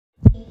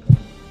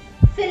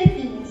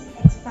Philippines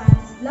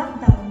expands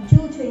lockdown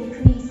due to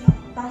increase of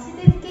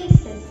positive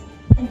cases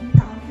and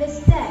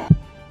countless deaths.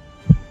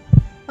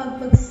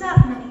 Pagbagsak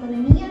ng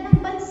ekonomiya ng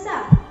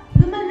bansa,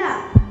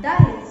 lumala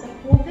dahil sa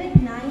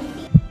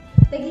COVID-19.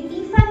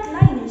 Dagiti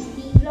frontliners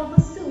ti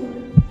Ilocos Sur,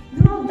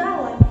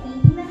 lumawdawat ti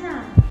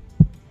inahan.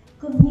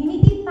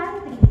 Community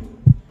pantry,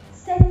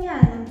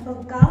 senyal ng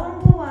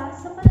pagkawang gawa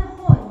sa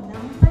panahon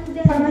ng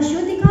pandemya.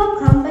 Pharmaceutical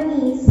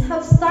companies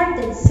have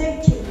started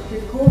searching for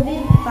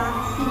COVID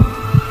vaccine.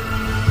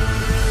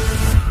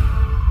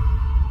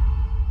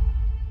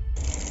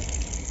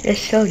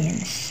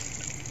 Resilience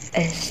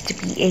is to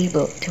be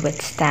able to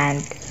withstand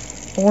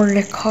or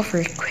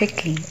recover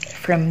quickly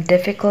from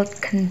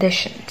difficult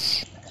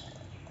conditions.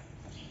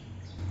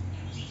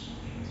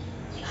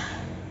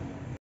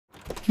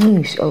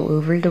 News all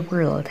over the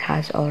world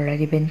has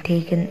already been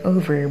taken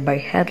over by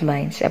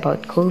headlines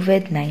about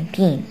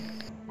COVID-19.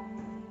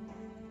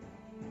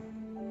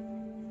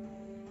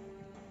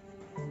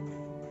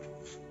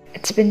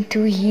 It's been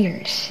 2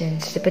 years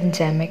since the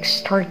pandemic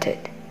started,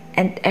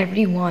 and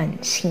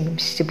everyone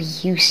seems to be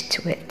used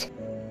to it.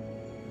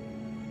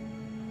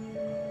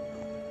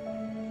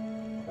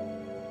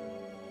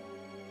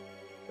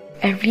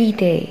 Every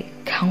day,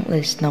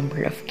 countless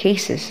number of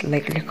cases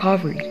like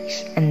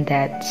recoveries and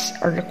deaths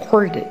are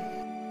recorded.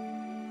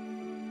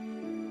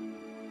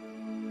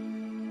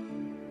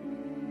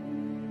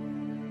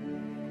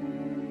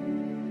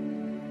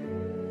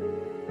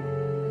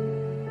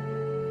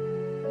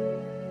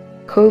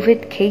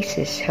 COVID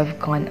cases have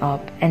gone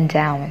up and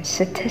down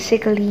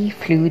statistically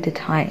through the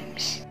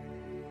times.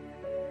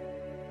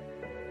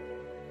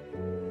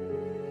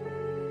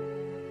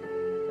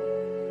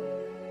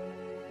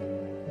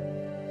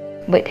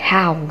 But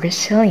how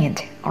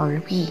resilient are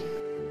we?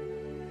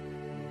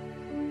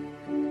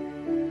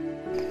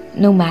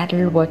 No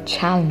matter what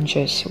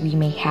challenges we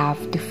may have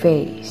to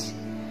face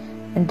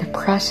in the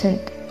present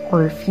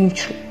or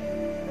future,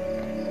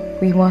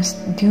 we must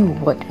do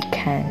what we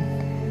can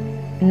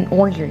in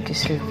order to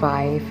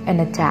survive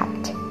and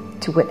adapt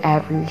to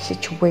whatever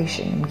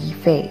situation we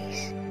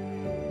face.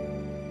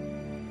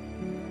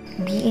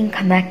 Being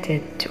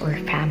connected to our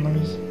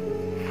family,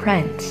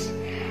 friends,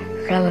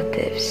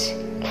 relatives,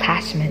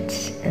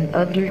 classmates, and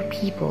other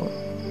people,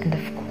 and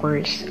of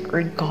course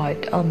our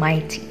God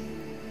Almighty,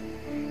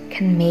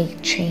 can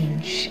make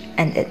change,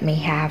 and it may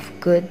have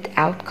good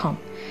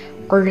outcome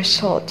or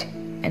result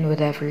in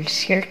whatever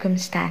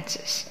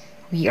circumstances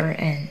we are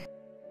in.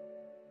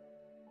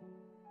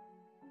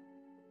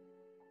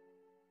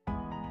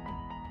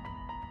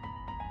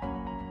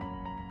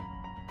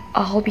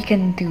 All we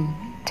can do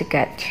to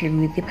get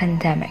through the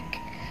pandemic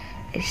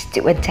is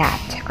to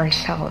adapt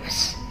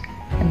ourselves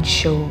and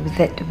show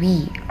that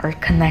we are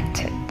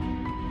connected.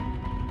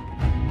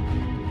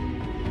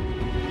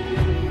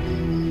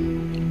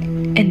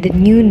 In the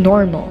new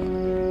normal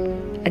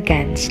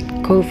against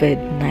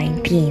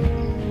COVID-19.